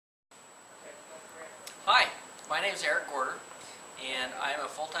name is Gorder, and I am a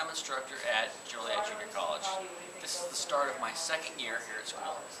full-time instructor at Joliet Junior College. This is the start of my second year here at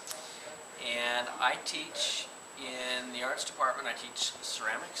school, and I teach in the arts department. I teach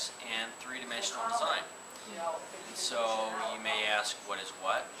ceramics and three-dimensional design. And so you may ask, what is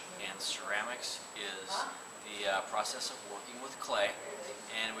what? And ceramics is the process of working with clay,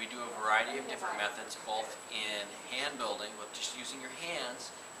 and we do a variety of different methods, both in hand building, with just using your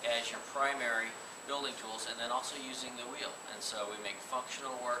hands as your primary building tools, and then also using the wheel. And so we make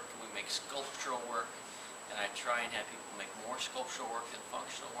functional work, we make sculptural work, and I try and have people make more sculptural work than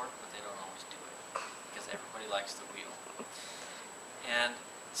functional work, but they don't always do it because everybody likes the wheel. And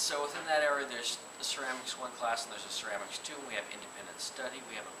so within that area, there's the Ceramics 1 class and there's a Ceramics 2. We have independent study.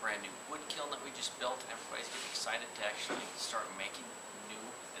 We have a brand new wood kiln that we just built, and everybody's getting excited to actually start making new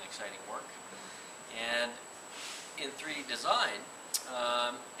and exciting work. And in 3D design,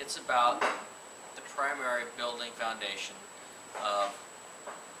 it's about the primary building foundation of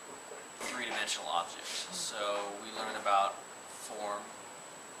three-dimensional objects. So we learn about form,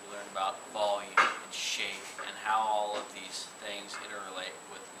 we learn about volume and shape, and how all of these things interrelate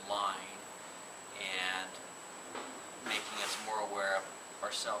with line and making us more aware of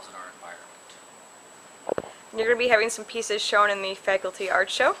ourselves and our environment. You're going to be having some pieces shown in the faculty art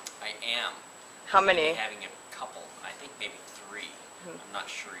show? I am. How many? I'm having a couple. I think maybe 3. I'm not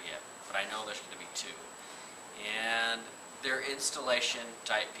sure yet, but I know there's going to be 2. And they're installation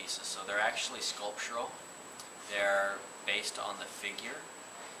type pieces, so they're actually sculptural. They're based on the figure,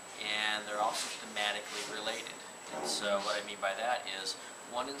 and they're also thematically related. And so what I mean by that is,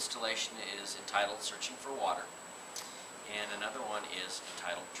 one installation is entitled Searching for Water, and another one is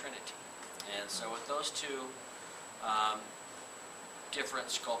entitled Trinity. And so with those two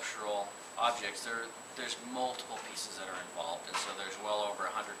different sculptural objects, there's multiple pieces that are involved, and so there's well over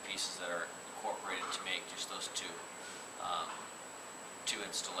 100 pieces that are incorporated to make just those two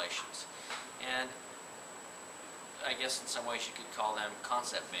installations. And I guess in some ways you could call them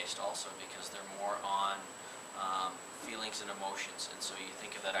concept-based also, because they're more on feelings and emotions. And so you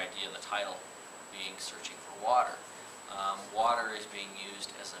think of that idea, the title being Searching for Water. Water is being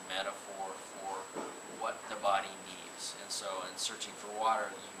used as a metaphor for what the body needs. And so in searching for water,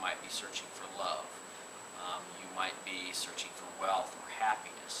 you might be searching for love. You might be searching for wealth or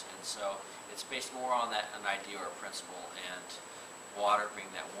happiness. And so it's based more on that, an idea or a principle, and water being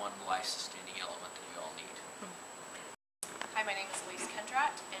that one life-sustaining element that we all need. Hi, my name is Elise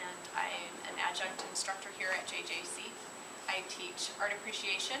Kendrot, and I'm an adjunct instructor here at JJC. I teach art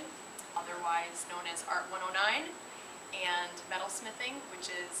appreciation, otherwise known as Art 109, and metalsmithing,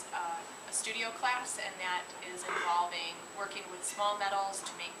 which is a studio class, and that is involving working with small metals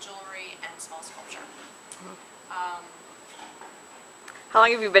to make jewelry and small sculpture. How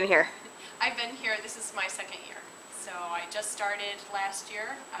long have you been here? I've been here, this is my second year. So I just started last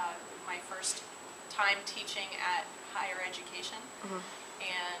year, my first time teaching at higher education,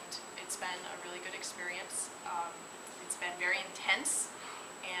 and it's been a really good experience. It's been very intense,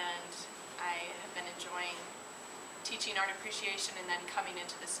 and I have been enjoying teaching art appreciation and then coming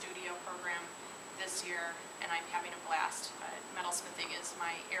into the studio program this year, and I'm having a blast. Metalsmithing is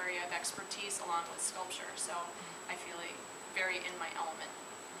my area of expertise along with sculpture, so I feel very in my element.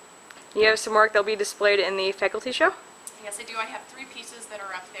 You have some work that'll be displayed in the faculty show? Yes, I do. I have 3 pieces that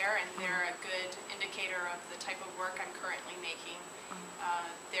are up there, and they're a good indicator of the type of work I'm currently making.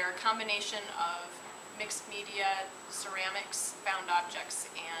 They're a combination of mixed media, ceramics, found objects,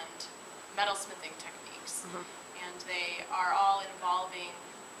 and metalsmithing techniques. And they are all involving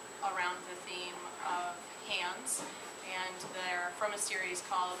around the theme of hands, and they're from a series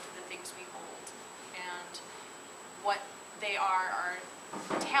called The Things We Hold. And what they are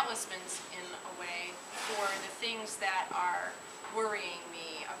talismans in a way for the things that are worrying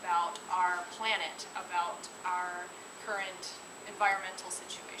me about our planet, about our current environmental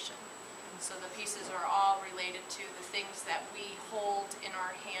situation. So the pieces are all related to the things that we hold in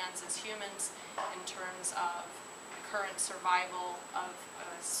our hands as humans in terms of current survival of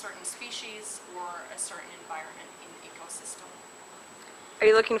a certain species or a certain environment in the ecosystem. Are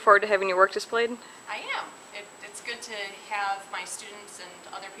you looking forward to having your work displayed? I am. It's good to have my students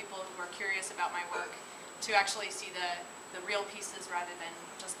and other people who are curious about my work to actually see the real pieces rather than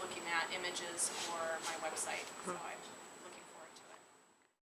just looking at images or my website. So